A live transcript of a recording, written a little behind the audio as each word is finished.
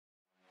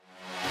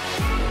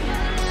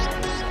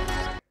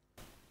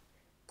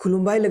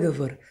खुलुमबाय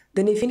लोगोफोर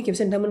दिनै फिन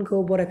खेबसे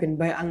नोंथांमोनखौ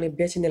बरायफिनबाय आंनि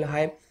बे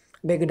चेनेलावहाय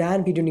बे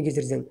गोदान भिडिअनि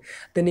गेजेरजों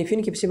दिनै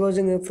फिन खेबसेबाव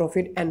जोङो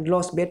प्रफिट एन्ड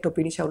लस बे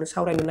टपिकनि सायावनो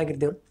सावरायनो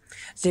नागिरदों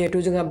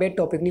जिहेतु जोंहा बे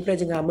टपिकनिफ्राय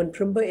जोंहा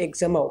मोनफ्रोमबो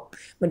एग्जामाव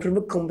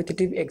मोनफ्रोमबो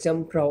कम्पिटिटिभ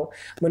एग्जामफ्राव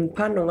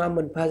मोनफा नङा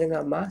मोनफा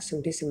जोंहा मा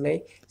सोंथि सोंनाय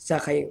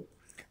जाखायो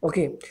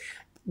अके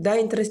दा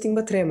इन्टारेस्टिं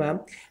बाथ्राया मा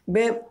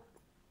बे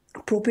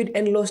प्रफिट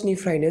एन्ड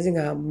लसनिफ्रायनो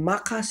जोंहा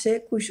माखासे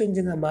कुइसन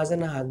जोंहा मा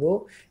जानो हागौ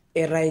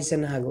एराइज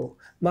जानो हागौ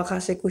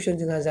माखासे कुइसन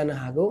जोंहा जानो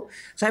हागौ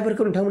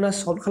जायफोरखौ नोंथांमोना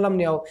सल्भ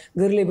खालामनायाव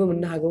गोरलैबो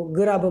मोननो हागौ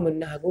गोराबो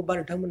मोननो हागौ बा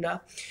नोंथांमोना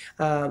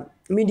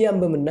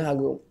मिडियामबो मोननो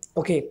हागौ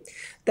अके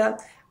दा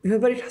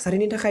बेफोरबायदि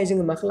थासारिनि थाखाय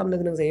जोङो मा खालामनो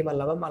गोनां जायो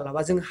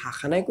मालाबा जों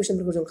हाखानाय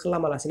कुइसनफोरखौ जों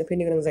खालामालासिनो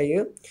फैनो गोनां जायो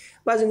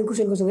बा जों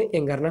कुइसनखौ जोङो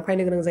एंगारना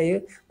फैनो गोनां जायो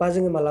बा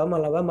जोङो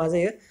मालाबा मा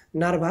जायो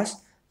नार्भास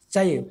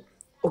जायो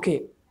अके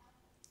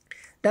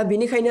दा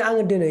बेनिखायनो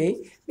आङो दिनै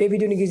बे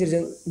भिडिअनि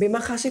गेजेरजों बे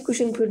माखासे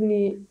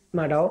कुइसनफोरनि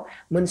मादाव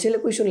मोनसेल'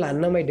 कुइसन लानो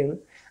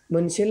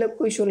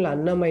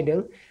नामायदों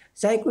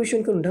जाय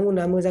कुइसनखौ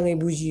नोंथांमोना मोजाङै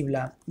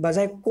बुजियोब्ला बा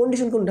जाय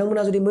कन्डिशनखौ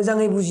नोंथांमोना जुदि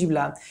मोजाङै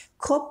बुजियोब्ला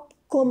खोब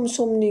खम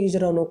समनि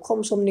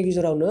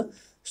गेजेरावनो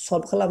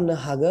सल्भ खालामनो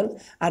हागोन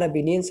आरो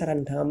बेनि एन्सारा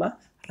नोंथाङा मा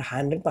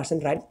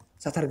 100% राइट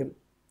जाथारगोन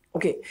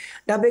अके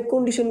दा बे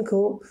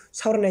कन्डिशनखौ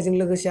सावरायनायजों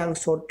लोगोसे आं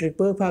सर्ट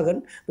ट्रिकबो होफागोन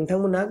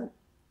नोंथांमोना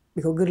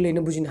बेखौ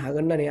गोरलैयैनो बुजिनो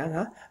हागोन होननानै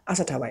आंहा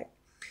आसा थाबाय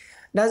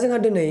दा जोंहा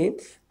दिनै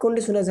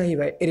कन्डिशना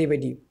जाहैबाय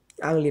ओरैबायदि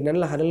आं लिरनानै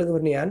लाखादों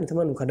लोगोफोरनिया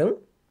नोंथांमोना नुखादों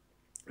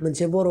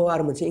मोनसे बर'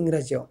 आरो मोनसे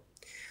इंराजियाव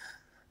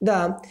दा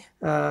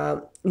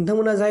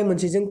नोंथांमोना जाय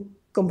मोनसेजों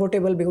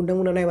कम्फर्टेबल बेखौ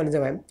नोंथांमोना नायबानो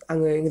जाबाय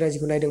आङो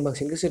इंराजिखौ नायदों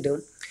बांसिन गोसो होदों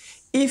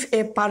if A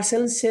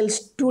person sales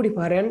to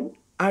different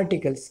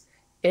articles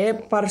a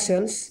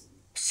person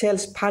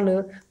sales फानो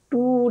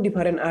to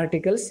different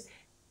articles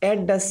at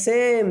the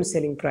same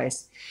ceiling price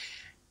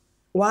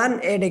one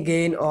at a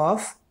gain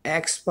of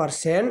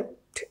x%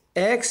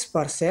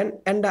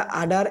 and the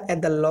other at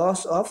the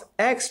loss of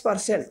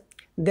x%,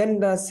 then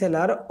the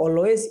seller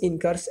always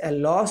incurs a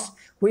loss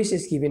which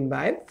is given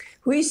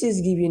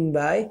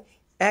by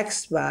x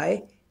by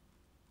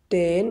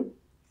 10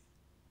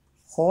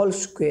 whole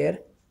square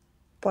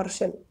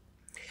percent.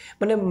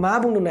 माने मा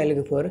बुंदों नाय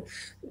लोगोफोर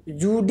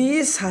जुदि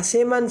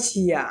सासे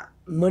मानसिया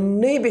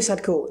मोननै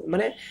बेसादखौ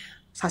माने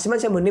सासे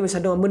मानसिया मोननै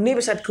बेसाद दङ मोननै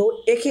बेसादखौ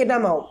एखे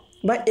दामाव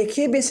बा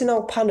एखे बेसेनाव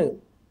फानो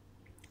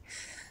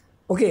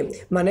अके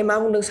माने मा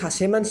बुंदों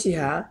सासे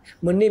मानसिहा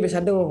मोननै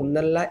बेसाद दङ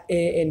हमना ला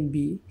ए एन्ड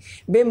बी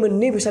बे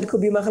मोननै बेसादखौ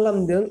बे मा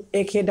खालामदों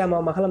एखे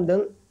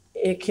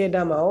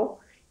दामाव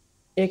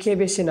एखे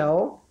बेसेनाव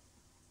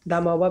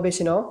बा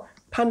बेसेनाव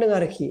फानदों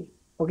आरोखि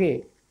अके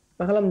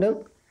मा खालामदों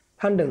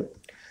फानदों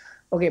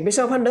अके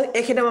बेसेबां फानदों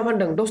एखे दामाव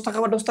फानदों 10 थाखा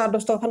बा 10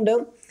 थाखा फानदों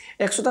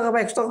 100 थाखा बा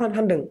 100 थाखा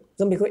फानदों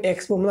जों बेखौ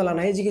एक्स हमना लानो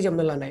हायो जिखि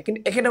हमना लानो हायो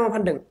खिन्थु एखे दामाव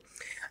फानदों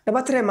दा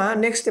बाथ्राया मा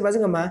नेक्स्ट स्टेपा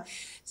जोंहा मा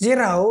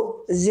जेराव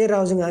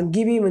जोंहा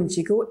गिबि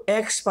मोनसेखौ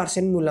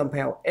x%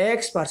 मुलाम्फायाव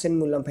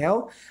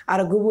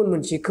आरो गुबुन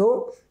मोनसेखौ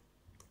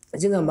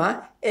जोंहा मा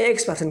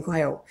x%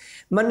 खहायाव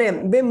माने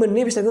बे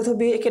मोननै बेसादखौथ'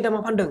 बे एखे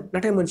दामाव फानदों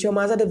नाथाय मोनसेयाव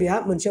मा जादों बेहा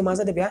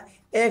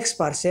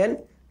x%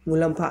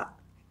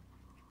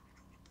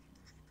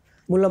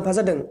 मुलाम्फा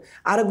जादों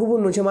आरो गुबुन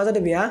मोनसेयाव मा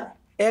जादों बेहा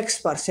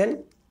x%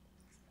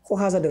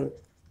 खहा जादों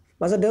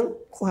मा जादों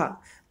खहा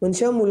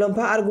मोनसेयाव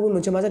मुलाम्फा आरो गुबुन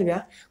मोनसेयाव मा जादों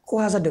बेहा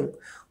खहा जादों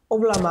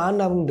अब्ला मा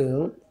होनना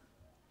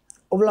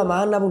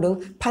बुंदों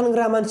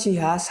फानग्रा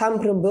मानसिहा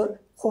सानफ्रोमबो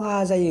खहा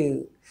जायो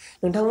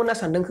नोंथांमोना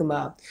सानदों खोमा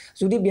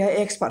जुदि बेहा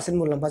x%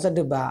 मुलाम्फा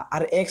जादोंबा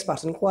आरो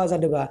x% खहा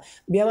जादोंबा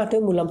बेहा माथो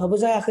मुलाम्फाबो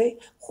जायाखै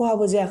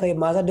खहाबो जायाखै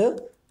मा जादों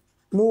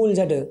मुल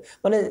जादों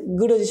माने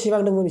गोदो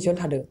जेसेबां दंमोन एसेबां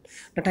थादों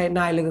नाथाय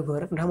नाय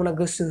लोगोफोर नोंथांमोना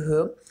गोसो हो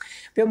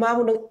बेयाव मा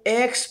बुंदों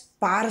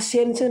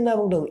x% होनना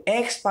बुंदों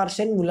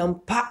x%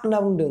 मुलाम्फा होनना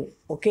बुंदों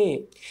अके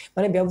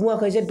माने बेयाव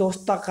बुङाखै जे 10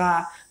 थाखा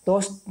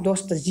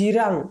 10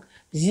 रां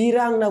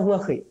होनना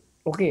बुङाखै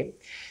अके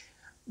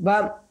बा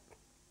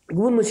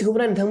गुबुन मोनसेखौबो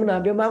नाय नोंथांमोना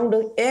बेयाव मा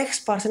बुंदों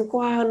x%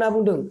 खहा होनना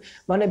बुंदों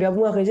माने बेयाव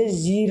बुङाखै जे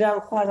 10 रां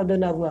खहा जादों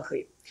होनना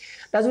बुङाखै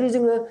दा जुदि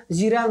जोङो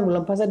 10 रां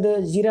मुलाम्फा जादों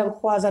 10 रां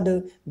खहा जादों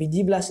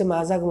बिदिब्लासो मा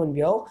जागौमोन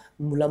बेयाव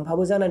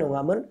मुलाम्फाबो जानाय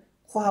नङामोन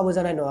खहाबो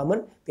जानाय नङामोन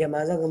बेयाव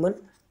मा जागौमोन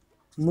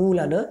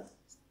मुलानो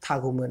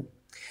थागौमोन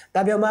दा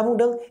बेयाव मा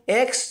बुंदों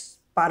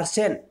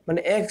x%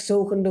 माने x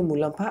जौखोन्दो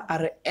मुलाम्फा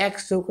आरो x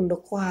जौखोन्दो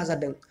खहा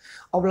जादों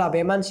अब्ला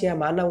बे मानसिया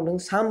मा होनना बुंदों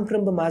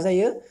सानफ्रोमबो मा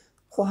जायो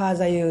खहा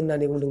जायो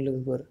होननानै बुंदों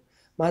लोगोफोर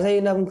मा जायो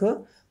होनना बुंखो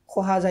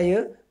खहा जायो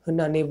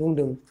होननानै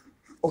बुंदों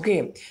अके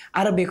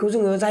आरो बेखौ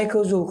जोङो जायखौ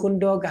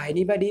जौखोन्दोआव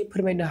गाहायनि बायदि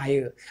फोरमायनो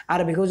हायो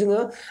आरो बेखौ जोङो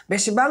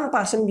बेसेबां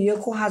 % बियो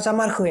खहा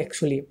जामारखो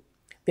एक्चुअली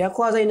बेहा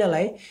खहा जायो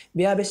नालाय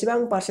बेहा बेसेबां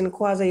 %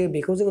 खहा जायो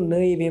बेखौ जोङो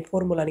नैबे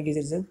फर्मुलानि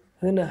गेजेरजों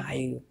होनो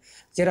हायो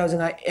जेराव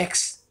जोंहा x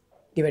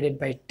divided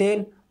by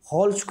 10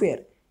 whole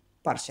square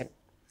 %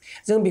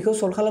 जों बेखौ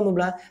सल्भ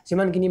खालामोब्ला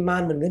जिमानखिनि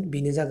मान मोनगोन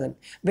बेनो जागोन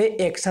बे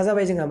x आ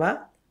जाबाय जोंहा मा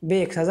बे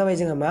x आ जाबाय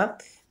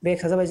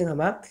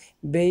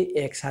बे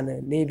x आनो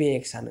नैबे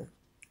x आनो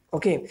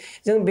अके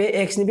जों बे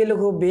x नि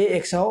भेलुखौ बे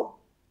x आव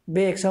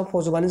बे एक्सआव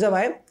फज'बानो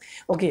जाबाय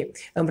अके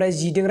ओमफ्राय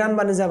 10 जों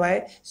रानबानो जाबाय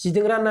 10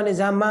 जों राननानै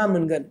जा मा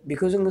मोनगोन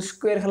बेखौ जोङो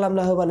स्क्वायर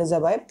खालामना होबानो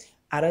जाबाय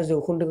आरो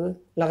जौखोन्दो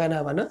लागायना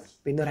होबानो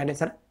बेनो राइट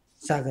आन्सार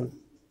जागोन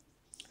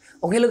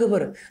अके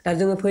लोगोफोर दा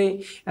जोङो फै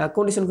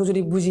कन्डिशनखौ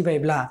जुदि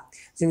बुजिबायब्ला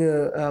जोङो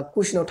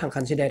कुइसनाव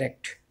थांखानोसै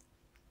डाइरेक्ट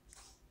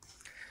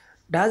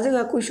दा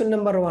जोंहा कुइसन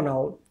नाम्बार 1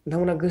 आव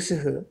नोंथांमोना गोसो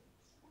हो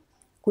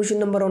कुइसन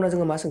नाम्बार 1 आव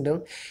जोङो मा सोंदों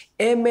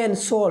ए मेन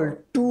सोल्ड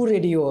 2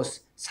 रेडियस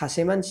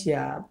सासे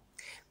मानसिया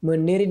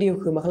मोननै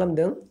रेडिय'खौ मा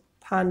खालामदों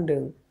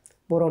फानदों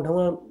बर'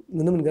 नोंथांमोना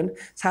नुनो मोनगोन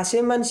सासे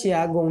मानसिया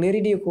गंनै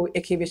रेडिय'खौ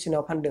एखे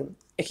बेसेनाव फानदों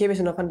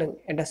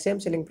at the same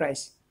ceiling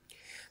price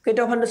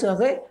खैथायाव फानदों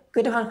सोङाखै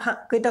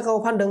खैथाकाव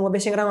फानदों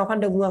बेसेबां राङाव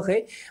फानदों बुङाखै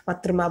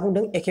मात्र मा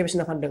बुंदों एखे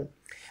बेसेनाव फानदों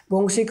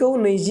गंसेखौ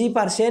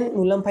 20%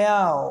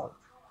 मुलाम्फायाव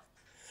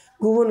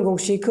गुबुन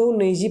गंसेखौ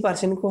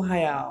 20%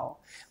 खहायाव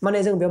माने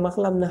जों बेयाव मा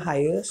खालामनो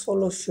हायो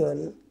सलुशन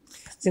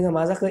जोंहा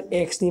मा जाखो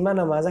x नि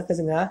माना मा जाखो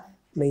जोंहा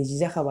 20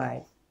 जाखाबाय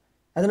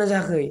आदना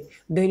जायाखै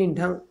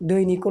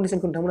दैनि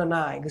कन्डिशनखौ नोंथांमोना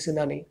नाय गोसो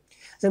होनानै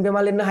जों बे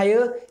मा लिरनो हायो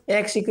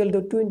x =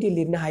 20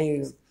 लिरनो हायो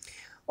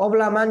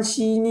अब्ला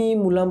मानसिनि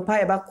मुलाम्फा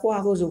एबा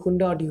खहाखौ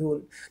जौखोन्दोआव दिहुन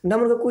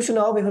नोंथांमोनखौ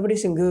कुइसनाव बेफोरबायदि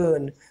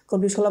सोंगोन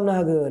कनफ्यूज खालामनो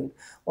हागोन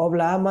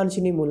अब्ला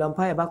मानसिनि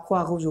मुलाम्फा एबा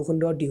खहाखौ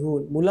जौखोन्दोआव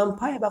दिहुन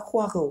मुलाम्फा एबा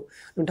खहाखौ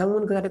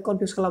नोंथांमोनखौ जाहाथे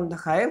कनफ्यूज खालामनो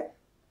थाखाय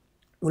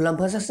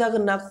मुलाम्फासो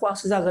जागोन ना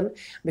खहासो जागोन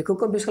बेखौ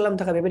कनफ्यूज खालामनो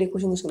थाखाय बेबायदि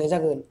कुइसनखौ सोंनाय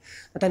जागोन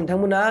नाथाय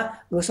नोंथांमोना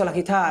गोसोआव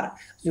लाखिथार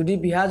जुदि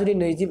बिहा जुदि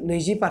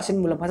 20%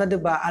 मुलाम्फा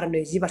जादोंबा आरो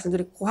 20%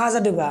 जुदि खहा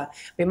जादोंबा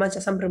बे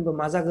मानसिया सानफ्रोमबो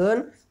मा जागोन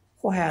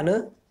खहायानो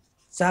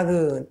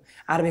जागोन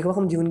आरो बेखौ मा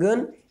दिहुनगोन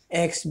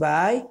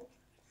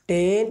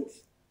x/10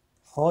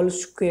 whole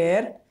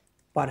square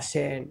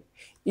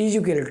 % is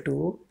equal to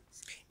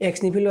x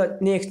नि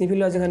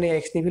भेलुआ जोंहा नै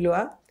x नि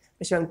भेलुआ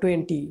बेसेबां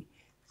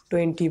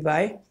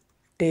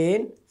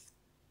 20/10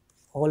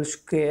 whole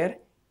square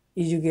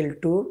is equal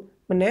to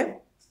माने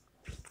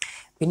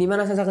बिनि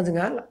माना जागोन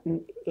जोंहा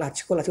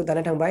लाथिख'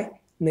 दानाय थांबाय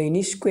 2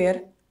 नि स्क्वायर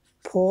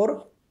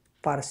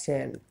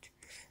 4%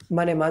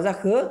 माने मा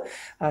जाखो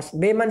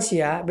बे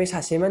मानसिया बे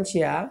सासे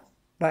मानसिया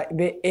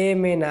बे ए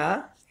मेना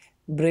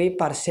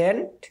 4%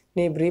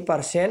 नै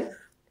 4%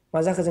 मा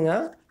जाखो जोंहा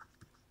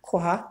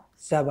खहा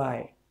जाबाय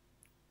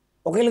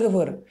अके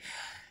लोगोफोर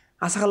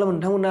आसा खालामो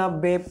नोंथांमोना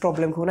बे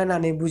प्रब्लेमखौ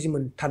नायनानै बुजि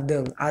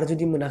मोनथारदों आरो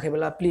जुदि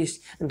मोनाखैब्ला प्लिज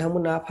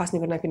नोंथांमोना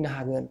फार्स्टनिफ्राय नायफिननो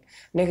हागोन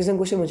नेक्स्ट जों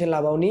कुइसन मोनसे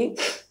लाबावनि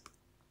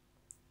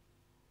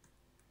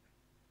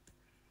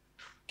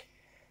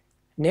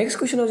नेक्स्ट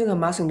कुइसनाव जोंहा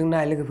मा सोंदों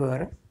नाय लोगोफोर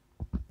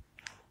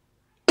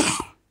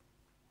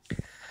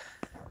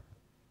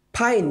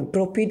Find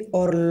profit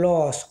or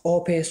loss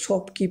of a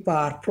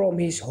shopkeeper from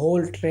his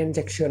whole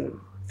transaction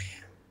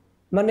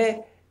माने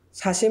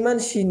सासे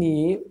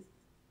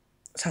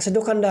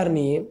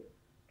दखानदारनि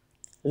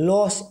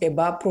लस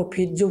एबा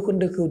प्रफिट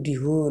जौखोन्दोखौ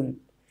दिहुन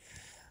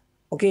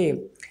ओके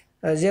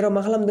जेराव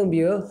मा खालामदों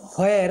बियो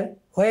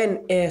when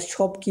a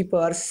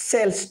shopkeeper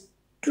sells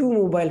 2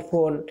 mobile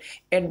phone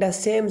at the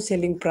same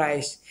selling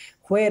price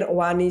where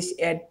one is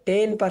at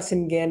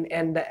 10% gain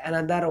and the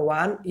another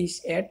one is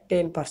at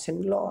 10%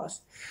 loss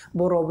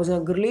बर'आवबो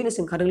जोंहा गोरलैयैनो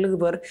सोंखादों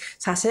लोगोफोर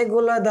सासे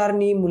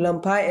गलादारनि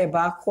मुलाम्फा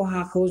एबा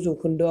खहाखौ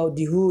जौखोन्दोआव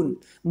दिहुन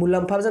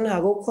मुलाम्फाबो जानो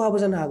हागौ खहाबो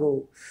जानो हागौ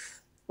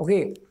ओके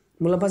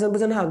मुलाम्फाजोंबो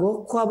जानो हागौ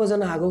खहाबो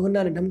जानो हागौ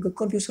होननानै नोंथांमोनखौ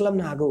कनफ्यूज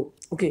खालामनो हागौ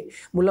ओके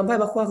मुलाम्फा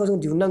एबा खहाखौ जों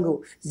दिहुननांगौ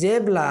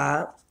जेब्ला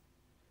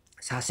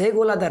सासे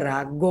गलादारा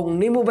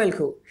गंनै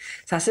मबाइलखौ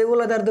सासे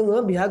गलादार दङ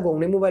बिहा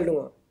गंनै मबाइल दङ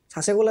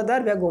सासे गलादार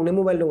बिहा गंनै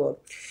मबाइल दङ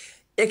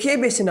एखे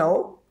बेसेनाव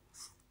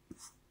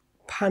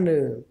फानो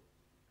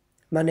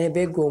माने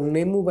बे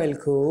गंनै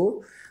मबाइलखौ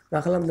मा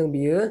खालामदों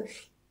बियो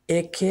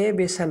एखे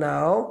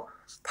बेसेनाव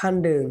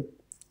फानदों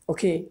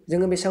ओके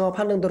जोङो बेसेबां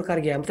फानदों दरकार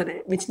गैया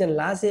मिथिना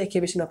ला जे एखे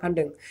बेसेनाव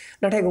फानदों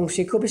नाथाय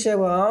गंसेखौ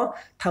बेसेबां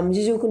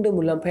 30%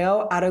 मुलाम्फायाव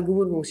आरो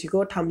गुबुन गंसेखौ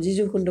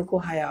 30%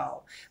 खहायाव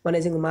माने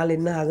जों मा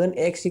लिरनो हागोन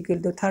x =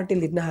 30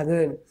 लिरनो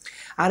हागोन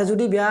आरो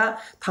जुदि बेहा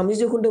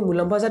 30%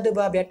 मुलाम्फा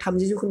जादोंबा बेहा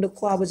 30%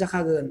 खहाबो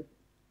जाखागोन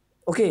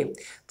ओके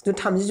जुदि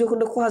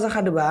 30% खहा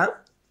जाखादोंबा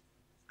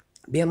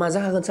बेहा मा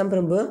जाखागोन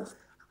सानफ्रोमबो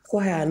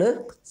खहायानो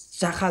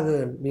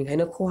जाखागोन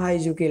बेनिखायनो खहा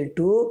इज equal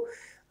to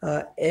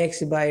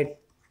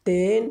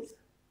x/10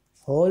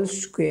 whole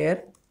square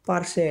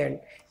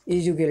 %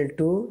 is equal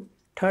to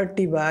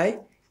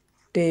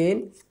 30/10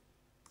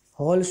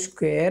 whole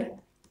square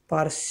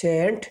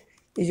 %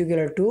 is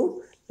equal to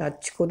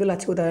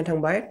लाथिख' दानाय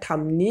थांबाय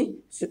 3 नि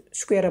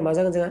स्क्वायरा मा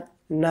जागोन जोंहा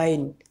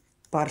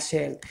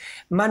 9%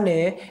 माने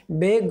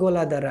बे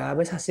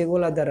सासे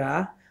गलादारा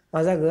मा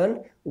जागोन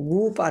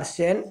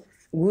 9%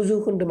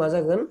 9% मा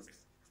जागोन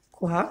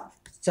खहा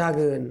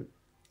जागोन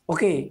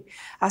ओके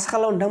आसा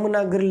खालामो नोंथांमोना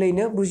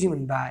गोरलैयैनो बुजि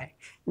मोनबाय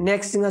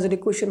नेक्स्ट जोंहा जुदि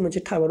कुइसन मोनसे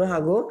थाबावनो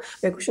हागौ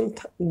बे कुइसन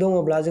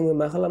दङब्ला जोङो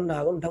मा खालामनो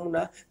हागौ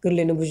नोंथांमोना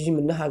गोरलैयैनो बुजि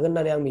मोननो हागोन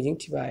होननानै आं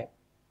मिजिंथिबाय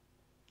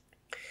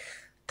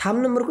 3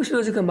 नम्बर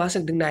कुइसनाव जोंखौ मा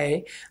सोंदों नाय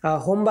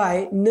हमबाय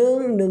नों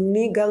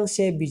नोंनि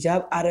गांसे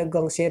बिजाब आरो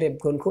गांसे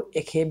रेबगनखौ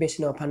एखे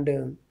बेसेनाव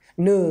फानदों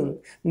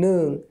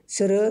नों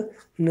सोरो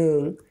नों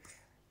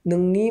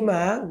नोंनि मा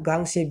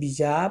गांसे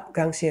बिजाब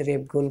गांसे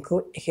रेबगनखौ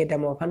एखे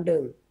दामाव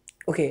फानदों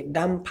अके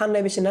दाम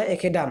फाननाय बेसेना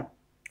एखे दाम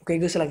अके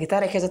गोसो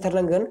लाखिथार एखे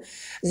जाथारनांगोन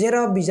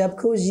जेराव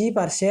बिजाबखौ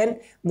 10%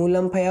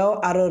 मुलाम्फायाव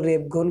आरो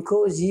रेबगनखौ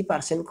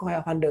 10%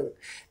 खहायाव फानदों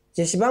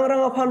जेसेबां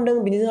राङाव फानदों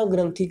बिनि जोंहा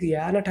गोनांथि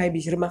गैया नाथाय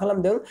बिसोर मा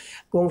खालामदों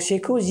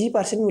गंसेखौ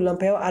 10%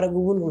 मुलाम्फायाव आरो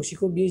गुबुन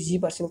गंसेखौ बियो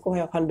 10%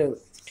 खहायाव फानदों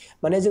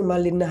माने जों मा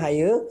लिरनो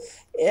हायो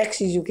x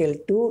 =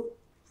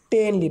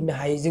 10 लिरनो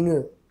हायो जोङो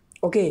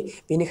अके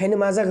बेनिखायनो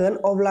मा जागोन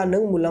अब्ला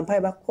नों मुलाम्फा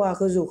एबा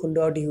खहाखौ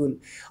जौखोन्दोआव दिहुन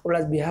अब्ला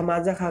बिहा मा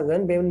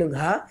जाखागोन बे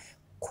नोंहा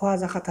खहा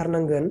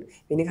जाखाथारनांगोन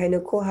बेनिखायनो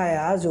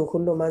खहाया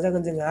जौखोन्दोआव मा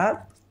जागोन जोंहा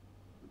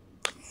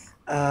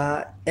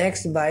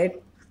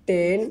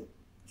x/10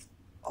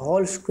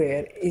 whole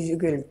square =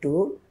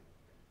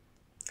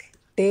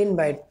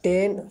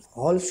 10/10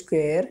 whole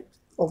square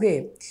अके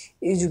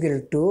 =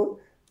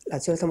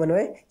 लाथियाव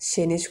थांबाय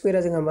 1 नि स्कुवेरा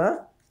जोंहा मा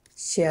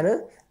 1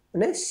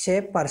 माने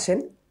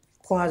 1%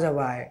 खहा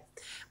जाबाय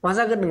मा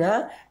जागोन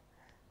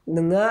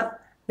नोंहा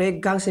बे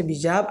गांसे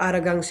बिजाब आरो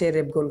गांसे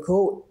रेबगनखौ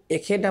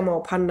एखे दामाव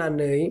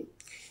फाननानै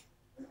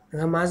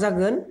नोंहा मा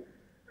जागोन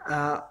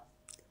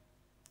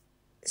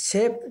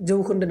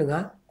 1% नोंहा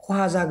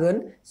खहा जागोन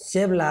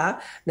जेब्ला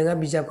नोंहा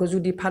बिजाबखौ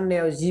जुदि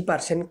फाननायाव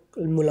 10%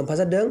 मुलाम्फा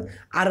जादों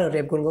आरो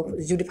रेबगनखौ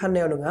जुदि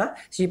फाननायाव नोंहा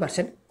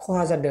 10%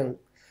 खहा जादों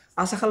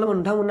आसा खालामो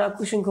नोंथांमोना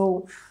कुइसनखौ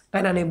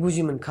नायनानै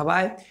बुजि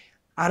मोनखाबाय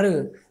आरो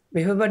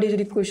बेफोरबायदि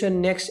जुदि कुइसन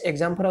नेक्स्ट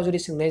एग्जामफोराव जुदि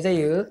सोंनाय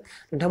जायो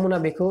नोंथांमोना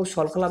बेखौ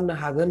सल्भ खालामनो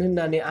हागोन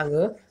होननानै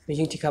आङो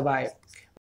मिजिंथिखाबाय